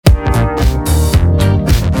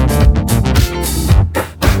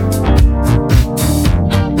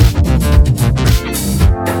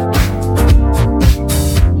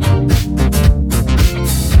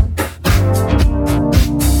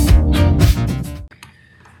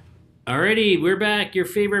Alrighty, we're back. Your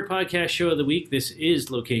favorite podcast show of the week. This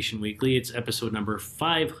is Location Weekly. It's episode number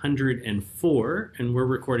 504, and we're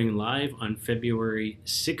recording live on February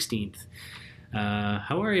 16th.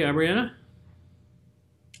 How are you, Abriana?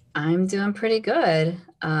 I'm doing pretty good.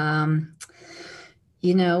 We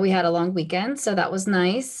had a long weekend, so that was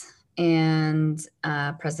nice. And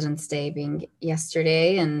President's Day being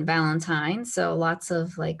yesterday and Valentine's. So lots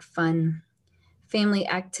of like fun family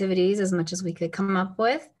activities as much as we could come up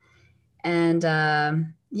with. And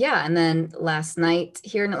yeah, and then last night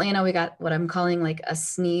here in Atlanta, we got what I'm calling like a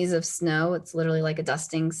sneeze of snow. It's literally like a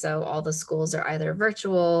dusting. So all the schools are either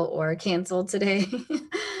virtual or canceled today.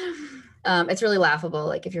 It's really laughable,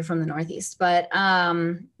 like if you're from the Northeast. But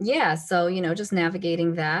yeah, so, just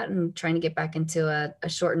navigating that and trying to get back into a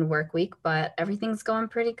shortened work week, but everything's going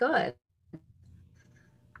pretty good.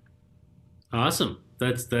 Awesome.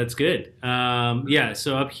 That's good. Yeah,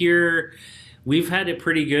 so up here, we've had it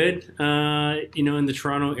pretty good. In the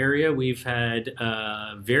Toronto area, we've had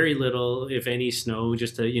very little, if any, snow.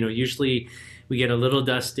 Just usually we get a little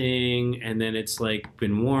dusting, and then it's like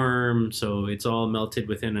been warm, so it's all melted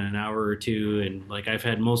within an hour or two. And like I've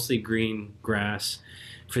had mostly green grass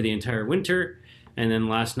for the entire winter. And then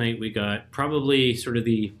last night we got probably sort of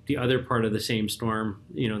the other part of the same storm,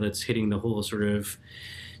 that's hitting the whole sort of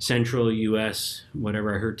central U.S.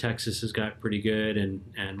 Whatever. I heard Texas has got pretty good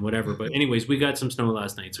and whatever. But anyways, we got some snow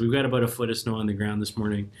last night, so we've got about a foot of snow on the ground this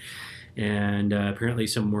morning, and apparently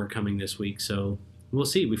some more coming this week. So we'll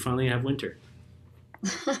see. We finally have winter.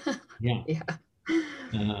 Yeah. Yeah.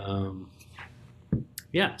 Um,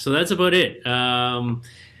 yeah. So that's about it.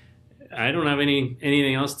 I don't have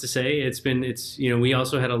anything else to say. We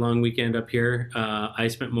also had a long weekend up here. I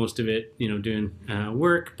spent most of it doing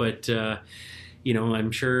work, but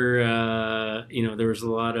I'm sure there was a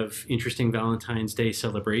lot of interesting Valentine's Day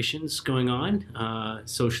celebrations going on,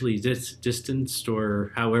 socially distanced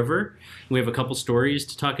or however. We have a couple stories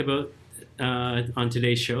to talk about on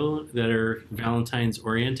today's show that are Valentine's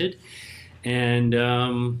oriented, and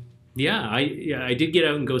I did get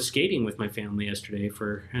out and go skating with my family yesterday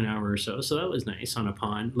for an hour or so. So that was nice on a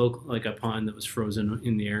pond, like a pond that was frozen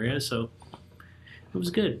in the area. So it was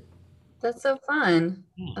good. That's so fun.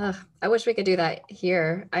 Yeah. Ugh, I wish we could do that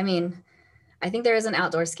here. I mean, I think there is an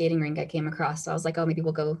outdoor skating rink I came across. So I was like, oh, maybe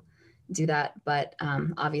we'll go do that. But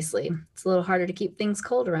obviously, it's a little harder to keep things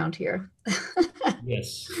cold around here.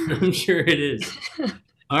 Yes, I'm sure it is.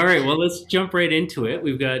 All right, well, let's jump right into it.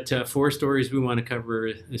 We've got four stories we want to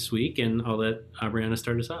cover this week, and I'll let Brianna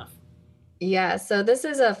start us off. Yeah, so this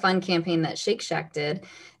is a fun campaign that Shake Shack did.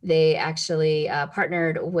 They actually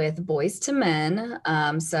partnered with Boys to Men.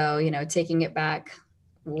 So, taking it back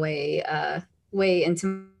way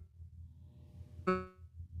into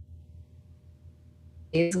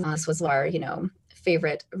this was our,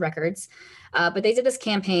 favorite records. But they did this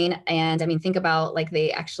campaign, and I mean, think about like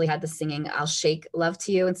they actually had the singing "I'll Shake Love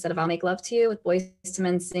to You" instead of "I'll Make Love to You" with Boys to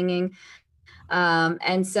Men singing.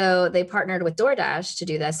 And so they partnered with DoorDash to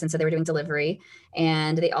do this. And so they were doing delivery.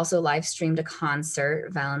 And they also live streamed a concert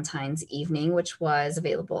Valentine's evening, which was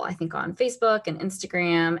available, I think, on Facebook and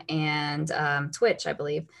Instagram and Twitch, I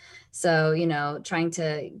believe. So, trying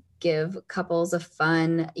to give couples a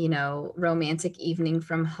fun, romantic evening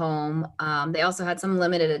from home. They also had some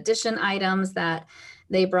limited edition items that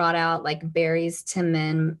they brought out, like Barry's Tim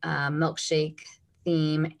Min milkshake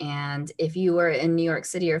theme. And if you were in New York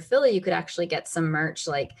City or Philly, you could actually get some merch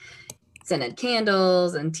like scented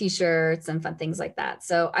candles and t-shirts and fun things like that.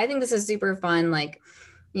 So I think this is super fun. Like,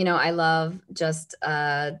 I love just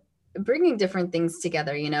bringing different things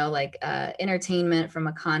together, like entertainment from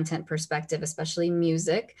a content perspective, especially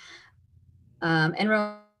music, and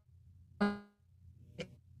around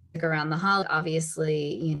the holiday.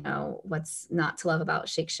 Obviously, what's not to love about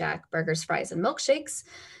Shake Shack burgers, fries, and milkshakes.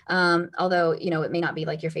 Although, it may not be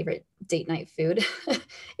like your favorite date night food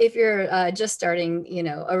if you're just starting,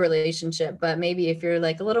 a relationship, but maybe if you're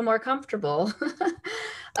like a little more comfortable,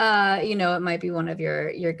 it might be one of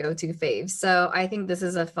your go-to faves. So I think this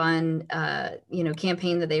is a fun,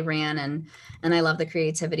 campaign that they ran, and I love the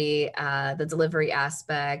creativity, the delivery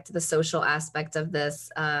aspect, the social aspect of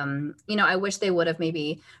this. I wish they would have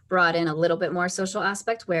maybe brought in a little bit more social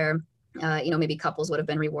aspect where, maybe couples would have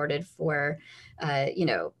been rewarded for,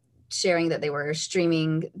 sharing that they were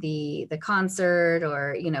streaming the concert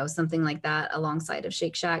or, something like that alongside of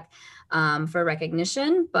Shake Shack for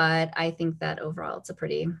recognition. But I think that overall it's a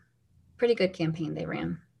pretty good campaign they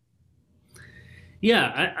ran.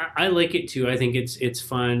 Yeah, I like it too. I think it's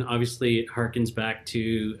fun. Obviously, it harkens back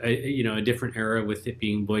to a different era with it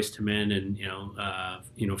being Boys to Men, and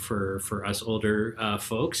for us older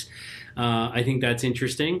folks, I think that's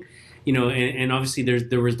interesting. And obviously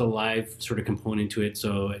there was the live sort of component to it.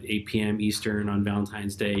 So at 8 p.m. Eastern on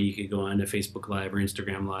Valentine's Day, you could go on to Facebook Live or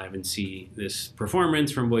Instagram Live and see this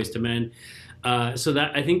performance from Boys to Men. So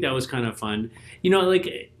that I think that was kind of fun.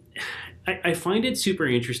 Like I find it super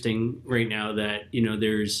interesting right now that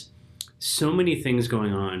there's so many things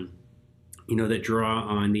going on, that draw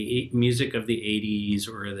on the music of the 80s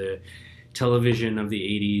or the television of the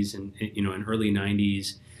 80s and early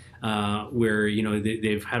 90s, where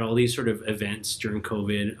they've had all these sort of events during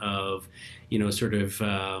COVID of sort of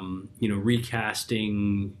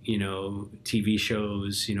recasting TV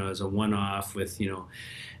shows as a one-off with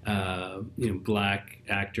black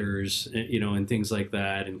actors, and things like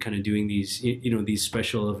that, and kind of doing these these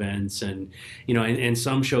special events, and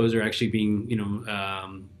some shows are actually being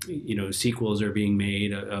sequels are being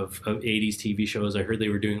made of 80s TV shows. I heard they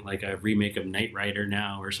were doing like a remake of Knight Rider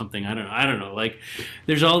now or something. I don't know. Like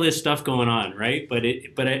there's all this stuff going on, right? But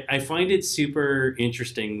I find it super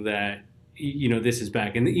interesting that this is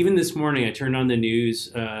back. And even this morning I turned on the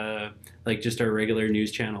news, like just our regular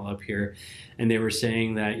news channel up here, and they were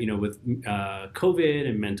saying that with COVID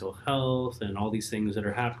and mental health and all these things that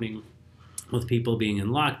are happening with people being in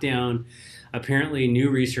lockdown, apparently new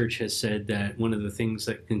research has said that one of the things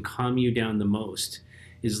that can calm you down the most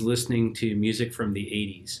is listening to music from the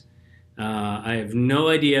 80s. I have no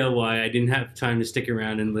idea why. I didn't have time to stick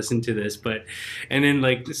around and listen to this, and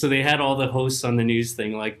then so they had all the hosts on the news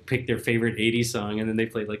thing like pick their favorite 80s song, and then they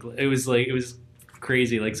played it was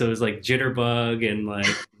crazy. So it was like Jitterbug and like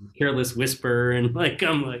Careless Whisper, and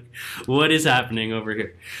I'm like, what is happening over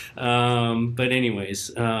here? But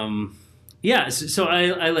anyways, yeah. So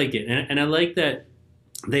I like it, and I like that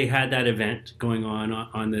they had that event going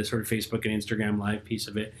on the sort of Facebook and Instagram live piece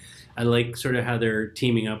of it. I like sort of how they're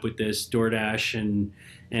teaming up with this DoorDash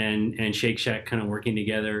and Shake Shack kind of working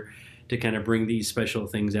together to kind of bring these special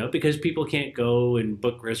things out, because people can't go and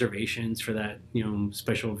book reservations for that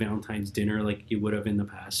special Valentine's dinner like you would have in the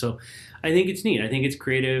past. So I think it's neat. I think it's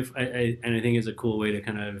creative, and I think it's a cool way to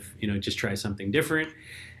kind of just try something different.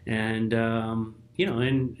 And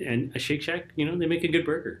and a Shake Shack, they make a good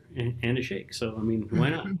burger and a shake. So I mean,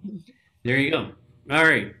 why not? There you go. All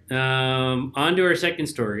right. On to our second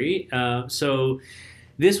story. So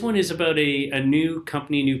this one is about a new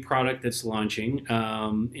company, new product that's launching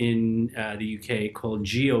in the UK called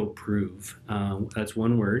GeoProve. That's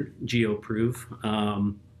one word,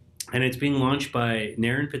 GeoProve. And it's being launched by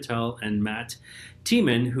Naren Patel and Matt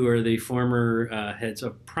Tiemann, who are the former heads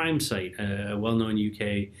of PrimeSite, a well-known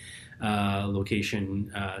UK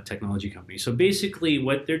location technology company. So basically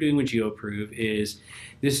what they're doing with GeoProve is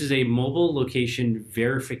this is a mobile location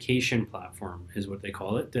verification platform, is what they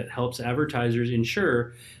call it, that helps advertisers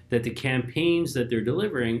ensure that the campaigns that they're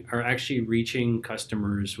delivering are actually reaching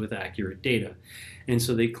customers with accurate data. And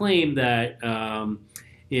so they claim that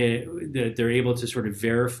that they're able to sort of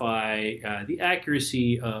verify the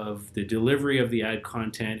accuracy of the delivery of the ad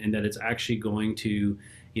content, and that it's actually going to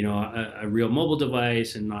a real mobile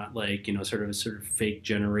device, and not like sort of fake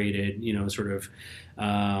generated sort of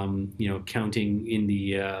counting in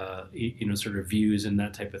the sort of views and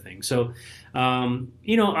that type of thing. So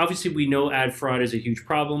obviously we know ad fraud is a huge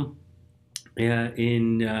problem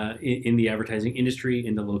in the advertising industry,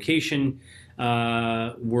 in the location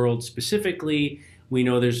world specifically. We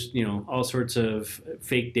know there's all sorts of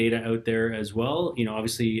fake data out there as well.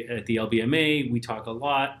 Obviously at the LBMA we talk a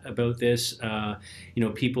lot about this.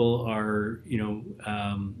 People are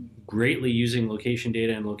greatly using location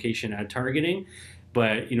data and location ad targeting,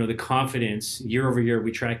 but the confidence year over year,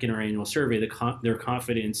 we track in our annual survey their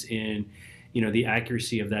confidence in the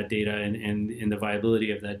accuracy of that data and the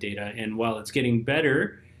viability of that data. And while it's getting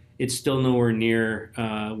better, it's still nowhere near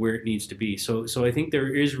where it needs to be. So I think there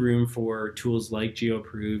is room for tools like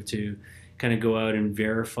GeoProve to kind of go out and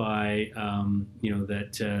verify,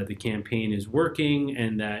 that the campaign is working,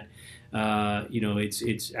 and that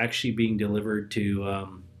it's actually being delivered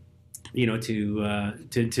to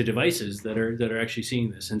devices that are actually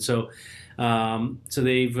seeing this. And so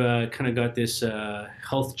they've kind of got this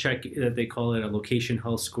health check that they call it, a location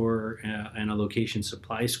health score and a location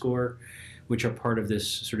supply score, which are part of this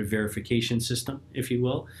sort of verification system, if you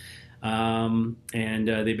will. And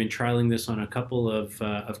they've been trialing this on a couple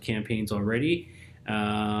of campaigns already,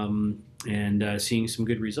 and seeing some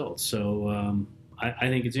good results. So I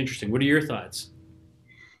think it's interesting. What are your thoughts?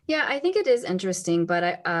 Yeah, I think it is interesting,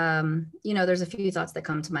 but there's a few thoughts that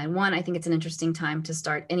come to mind. One, I think it's an interesting time to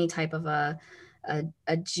start any type of a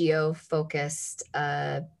a geo focused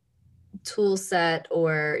tool set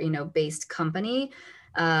or based company.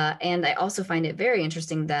 And I also find it very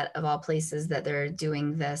interesting that of all places that they're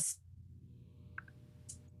doing this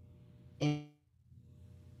in,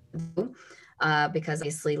 because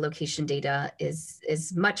obviously location data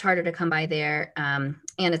is much harder to come by there, and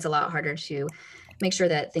it's a lot harder to make sure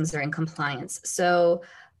that things are in compliance. So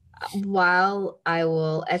while I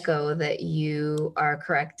will echo that you are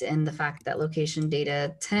correct in the fact that location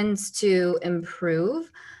data tends to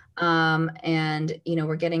improve, and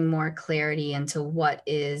we're getting more clarity into what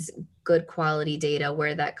is good quality data,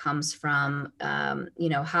 where that comes from,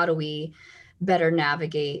 how do we better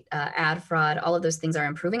navigate ad fraud. All of those things are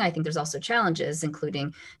improving. I think there's also challenges,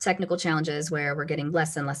 including technical challenges, where we're getting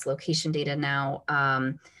less and less location data now.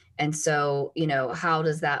 And so,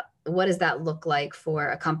 what does that look like for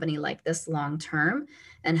a company like this long term?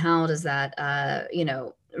 And how does that,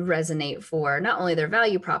 resonate for not only their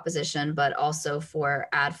value proposition, but also for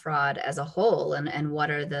ad fraud as a whole? And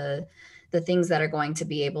what are the things that are going to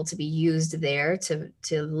be able to be used there to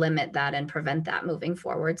limit that and prevent that moving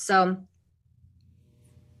forward? So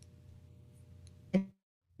I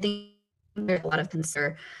think there's a lot of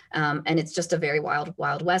concern, and it's just a very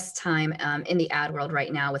wild west time in the ad world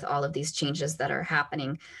right now with all of these changes that are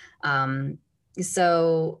happening.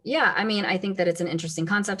 So yeah, I mean, I think that it's an interesting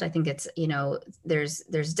concept. I think it's,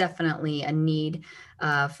 there's definitely a need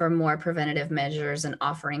for more preventative measures and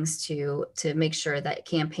offerings to make sure that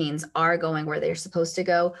campaigns are going where they're supposed to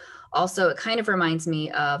go. Also, it kind of reminds me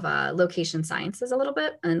of location sciences a little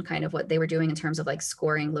bit, and kind of what they were doing in terms of like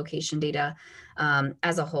scoring location data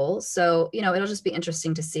as a whole. So, it'll just be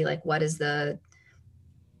interesting to see like what's the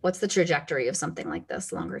trajectory of something like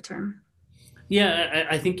this longer term. Yeah,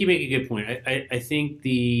 I think you make a good point. I think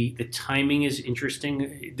the timing is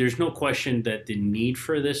interesting. There's no question that the need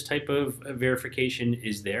for this type of verification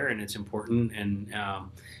is there, and it's important,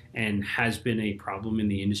 and has been a problem in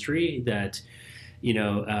the industry that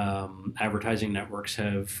advertising networks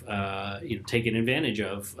have taken advantage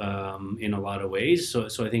of in a lot of ways. So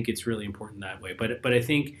I think it's really important that way. But I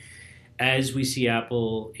think as we see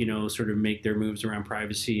Apple, sort of make their moves around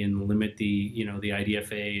privacy and limit the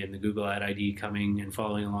IDFA and the Google Ad ID coming and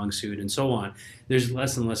following along suit and so on, there's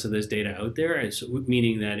less and less of this data out there,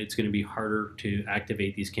 meaning that it's going to be harder to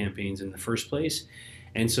activate these campaigns in the first place.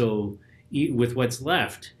 And so with what's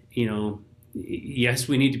left, yes,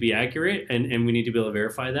 we need to be accurate and we need to be able to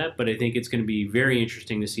verify that, but I think it's going to be very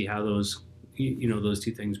interesting to see how those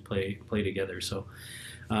two things play together. So.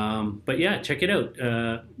 But yeah, check it out.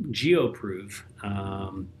 GeoProve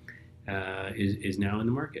is now in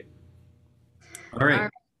the market. All right.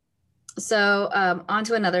 So on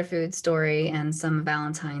to another food story and some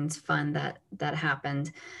Valentine's fun that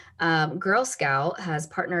happened. Girl Scout has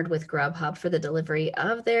partnered with Grubhub for the delivery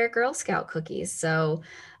of their Girl Scout cookies. So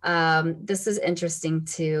this is interesting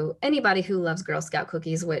to anybody who loves Girl Scout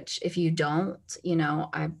cookies, which if you don't,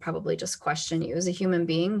 I probably just question you as a human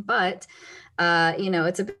being, but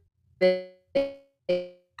it's a bit,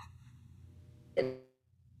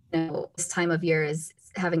 this time of year is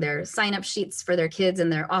having their sign-up sheets for their kids in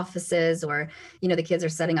their offices, or the kids are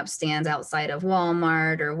setting up stands outside of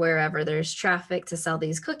Walmart or wherever there's traffic to sell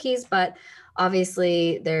these cookies. But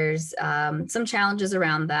obviously there's some challenges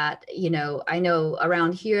around that. I know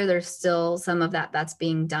around here there's still some of that's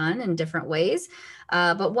being done in different ways,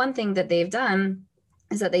 but one thing that they've done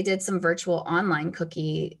is that they did some virtual online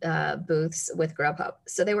cookie booths with Grubhub.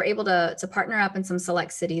 So they were able to partner up in some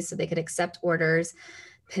select cities so they could accept orders,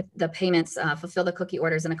 the payments, fulfill the cookie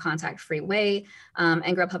orders in a contact-free way.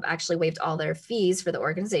 And Grubhub actually waived all their fees for the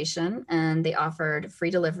organization, and they offered free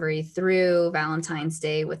delivery through Valentine's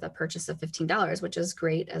Day with a purchase of $15, which is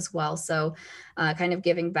great as well. So kind of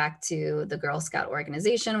giving back to the Girl Scout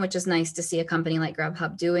organization, which is nice to see a company like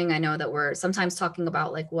Grubhub doing. I know that we're sometimes talking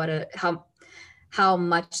about like how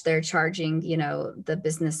much they're charging, the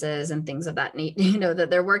businesses and things of that nature, that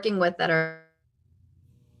they're working with that are,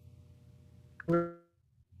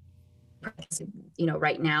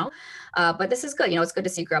 right now. But this is good. It's good to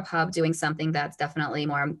see Grubhub doing something that's definitely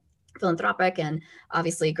more philanthropic, and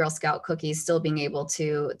obviously Girl Scout cookies still being able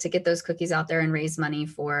to get those cookies out there and raise money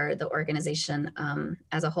for the organization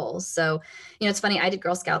as a whole. So, it's funny, I did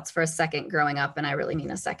Girl Scouts for a second growing up, and I really mean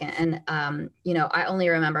a second. And, I only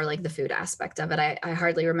remember like the food aspect of it. I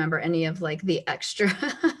hardly remember any of like the extra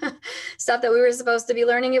stuff that we were supposed to be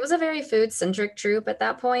learning. It was a very food centric troop at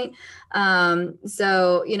that point.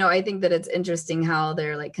 So, I think that it's interesting how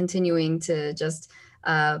they're like continuing to just,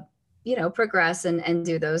 progress and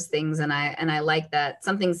do those things. And I like that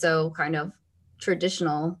something so kind of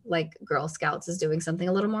traditional like Girl Scouts is doing something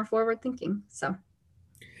a little more forward thinking. So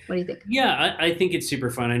what do you think? Yeah, I think it's super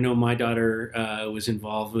fun. I know my daughter was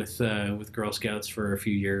involved with Girl Scouts for a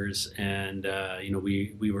few years, and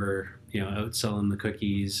we were out selling the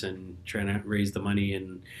cookies and trying to raise the money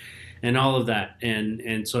and all of that,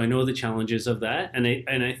 and so I know the challenges of that, and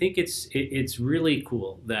I think it's really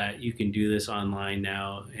cool that you can do this online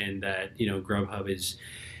now, and that Grubhub is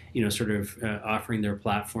sort of offering their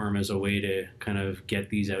platform as a way to kind of get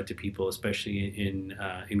these out to people, especially in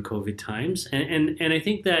COVID times. And I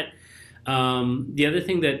think that the other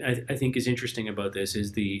thing that I think is interesting about this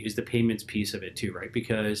is the payments piece of it too, right?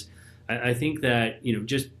 Because I think that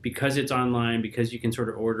just because it's online, because you can sort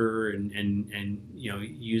of order and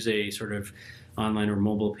use a sort of online or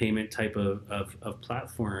mobile payment type of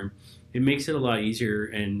platform, it makes it a lot easier,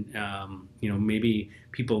 and maybe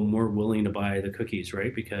people more willing to buy the cookies,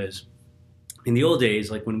 right? Because in the old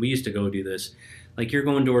days, like when we used to go do this, like you're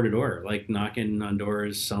going door to door, like knocking on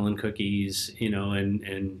doors, selling cookies,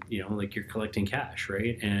 and like you're collecting cash,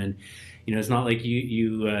 right? And it's not like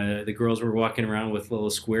the girls were walking around with little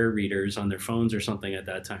square readers on their phones or something at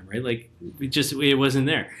that time, right? Like it wasn't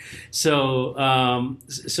there. So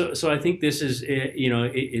I think this is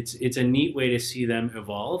it's a neat way to see them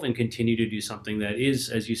evolve and continue to do something that is,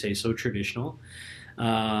 as you say, so traditional,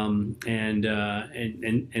 and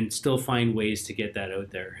still find ways to get that out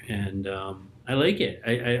there. And I like it.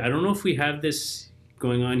 I don't know if we have this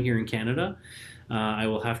going on here in Canada. I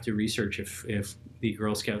will have to research if the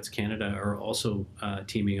Girl Scouts Canada are also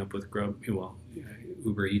teaming up with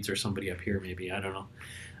Uber Eats or somebody up here, maybe. I don't know.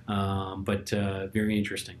 But very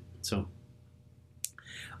interesting. So,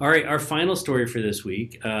 all right, our final story for this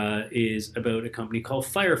week is about a company called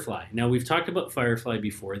Firefly. Now, we've talked about Firefly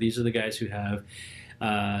before. These are the guys who have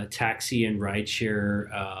taxi and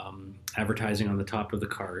rideshare advertising on the top of the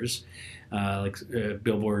cars, like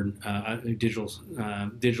billboard, digital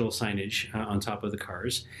signage on top of the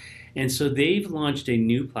cars. And so they've launched a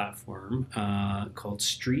new platform called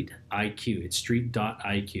Street IQ. It's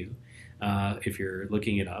street.iq if you're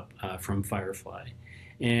looking it up from Firefly.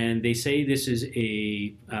 And they say this is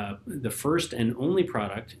the first and only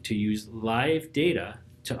product to use live data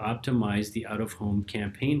to optimize the out-of-home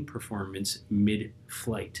campaign performance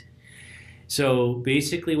mid-flight. So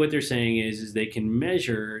basically, what they're saying is they can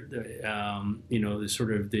measure the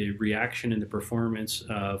sort of the reaction and the performance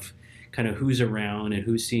of kind of who's around and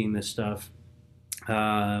who's seeing this stuff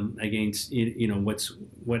against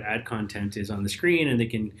what ad content is on the screen, and they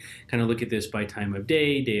can kind of look at this by time of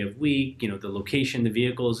day of week, the location the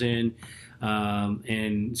vehicle's in,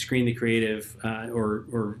 and screen the creative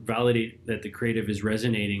or validate that the creative is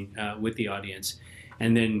resonating with the audience,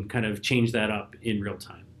 and then kind of change that up in real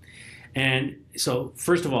time. And so,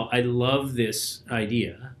 first of all, I love this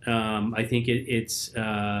idea. I think it's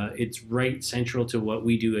right central to what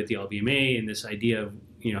we do at the LBMA, and this idea of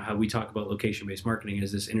how we talk about location-based marketing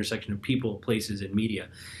is this intersection of people, places, and media,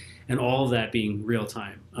 and all of that being real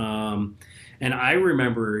time. And I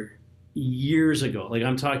remember years ago, like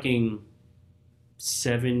I'm talking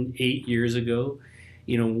 7-8 years ago,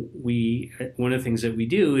 one of the things that we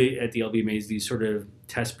do at the LBMA is these sort of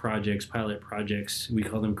test projects, pilot projects. We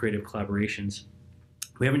call them creative collaborations.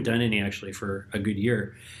 We haven't done any actually for a good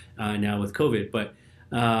year now with COVID, but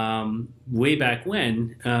way back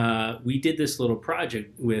when, we did this little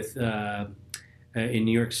project with in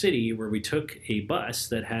New York City where we took a bus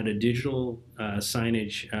that had a digital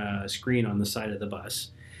signage screen on the side of the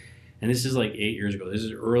bus. And this is like 8 years ago. This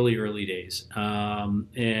is early days.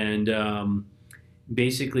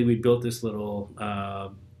 Basically, we built this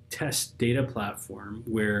little test data platform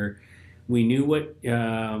where we knew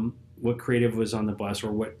what creative was on the bus,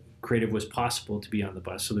 or what creative was possible to be on the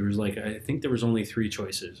bus. So there was I think there was only 3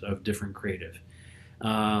 choices of different creative.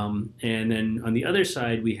 And then on the other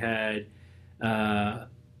side, we had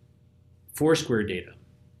Foursquare data.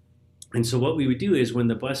 And so what we would do is when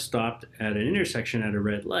the bus stopped at an intersection at a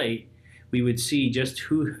red light, we would see just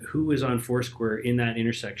who was on Foursquare in that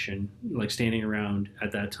intersection, like standing around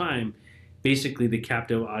at that time, basically the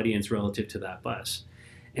captive audience relative to that bus.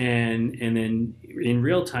 And then in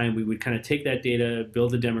real time, we would kind of take that data,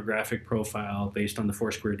 build a demographic profile based on the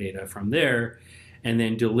Foursquare data from there, and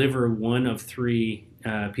then deliver one of 3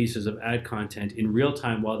 pieces of ad content in real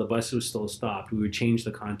time while the bus was still stopped. We would change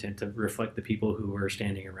the content to reflect the people who were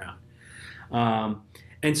standing around.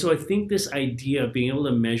 And so I think this idea of being able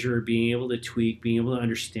to measure, being able to tweak, being able to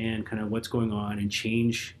understand kind of what's going on and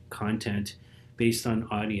change content based on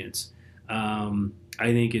audience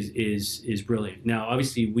I think is brilliant. Now,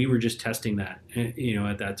 obviously, we were just testing that,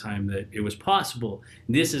 at that time, that it was possible.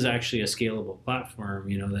 This is actually a scalable platform,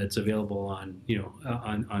 that's available on,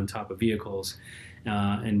 on top of vehicles,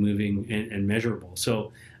 and moving and measurable.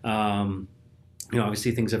 So,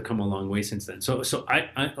 obviously things have come a long way since then. So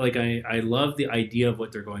I love the idea of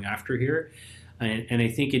what they're going after here, and I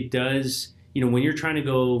think it does. When you're trying to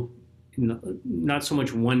go, not so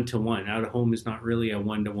much one-to-one. Out of home is not really a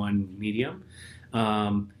one-to-one medium,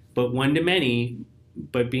 but one-to-many.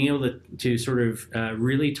 But being able to sort of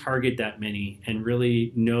really target that many and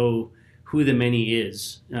really know who the many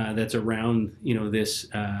is that's around this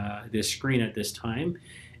screen at this time,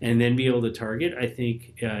 and then be able to target. I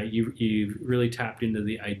think you've really tapped into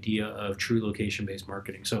the idea of true location-based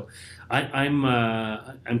marketing. So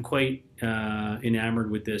I'm quite enamored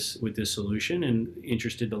with this solution and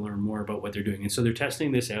interested to learn more about what they're doing. And so they're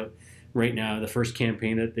testing this out right now. The first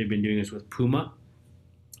campaign that they've been doing is with Puma,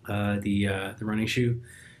 the running shoe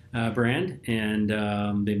brand, and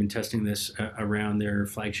they've been testing this around their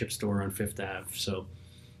flagship store on Fifth Ave. So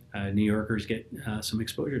New Yorkers get some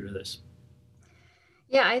exposure to this.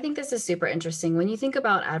 Yeah, I think this is super interesting. When you think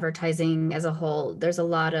about advertising as a whole, there's a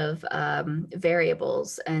lot of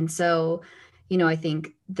variables. And so, I think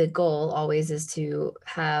the goal always is to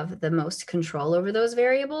have the most control over those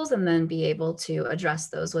variables and then be able to address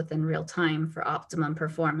those within real time for optimum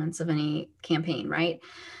performance of any campaign, right?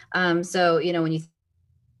 So, when you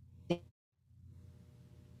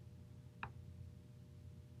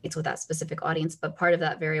it's with that specific audience, but part of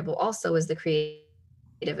that variable also is the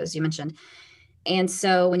creative, as you mentioned. And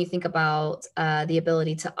so when you think about the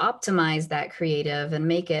ability to optimize that creative and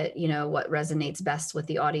make it, what resonates best with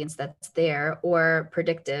the audience that's there, or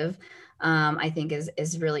predictive, I think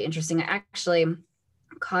is really interesting. I actually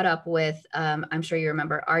caught up with, I'm sure you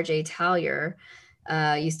remember, RJ Talier.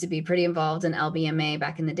 Used to be pretty involved in LBMA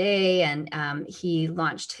back in the day, and he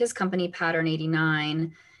launched his company Pattern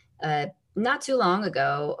 89 not too long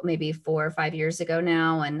ago, maybe 4 or 5 years ago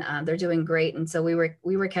now, and they're doing great. And so we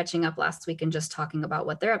were catching up last week and just talking about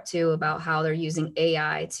what they're up to, about how they're using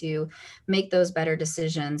AI to make those better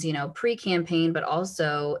decisions, pre-campaign, but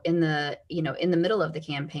also in the middle of the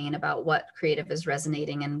campaign, about what creative is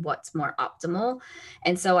resonating and what's more optimal.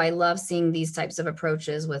 And so I love seeing these types of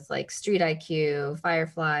approaches with like Street IQ,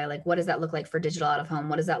 Firefly. Like, what does that look like for digital out of home?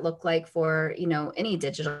 What does that look like for any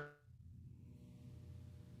digital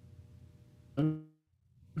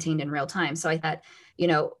contained in real time? So I thought,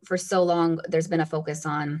 for so long, there's been a focus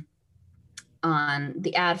on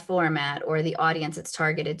the ad format or the audience it's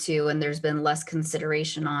targeted to, and there's been less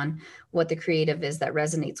consideration on what the creative is that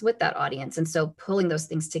resonates with that audience. And so pulling those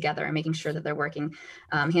things together and making sure that they're working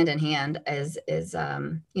hand in hand is it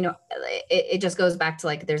just goes back to,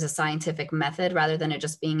 like, there's a scientific method rather than it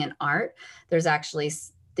just being an art. There's actually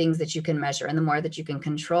things that you can measure, and the more that you can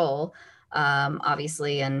control,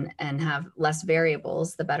 obviously, and have less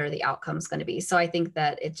variables, the better the outcome is going to be. So I think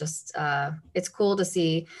that it just it's cool to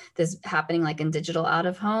see this happening, like in digital out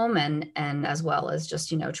of home, and as well as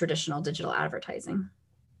just traditional digital advertising.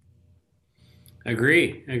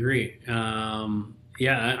 Agree.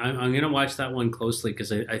 Yeah, I'm going to watch that one closely,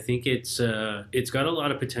 because I think it's got a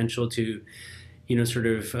lot of potential to sort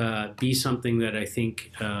of be something that I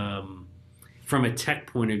think from a tech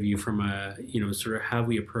point of view, from a sort of how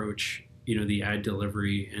we approach the ad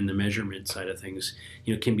delivery and the measurement side of things,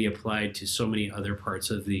 can be applied to so many other parts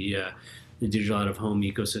of the digital out of home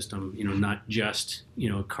ecosystem. Not just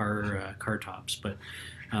car tops, but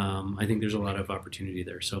I think there's a lot of opportunity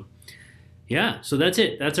there. So yeah, so that's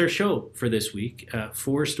it. That's our show for this week.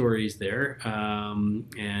 4 stories there,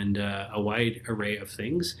 and a wide array of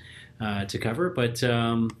things to cover. But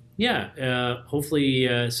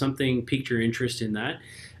hopefully something piqued your interest in that.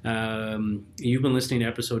 You've been listening to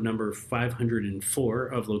episode number 504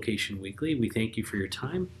 of Location Weekly. We thank you for your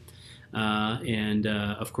time. And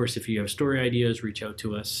of course, if you have story ideas, reach out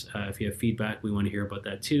to us. If you have feedback, we want to hear about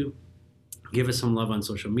that too. Give us some love on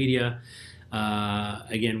social media.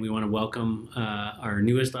 Again, we want to welcome our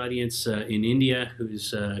newest audience in India,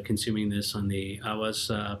 who's consuming this on the Awas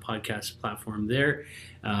podcast platform there.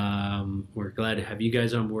 We're glad to have you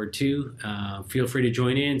guys on board too. Feel free to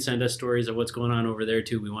join in, send us stories of what's going on over there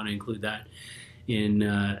too. We want to include that in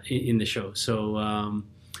the show. So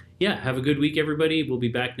have a good week, everybody. We'll be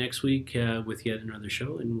back next week with yet another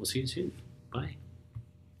show, and we'll see you soon. Bye.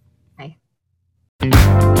 Bye.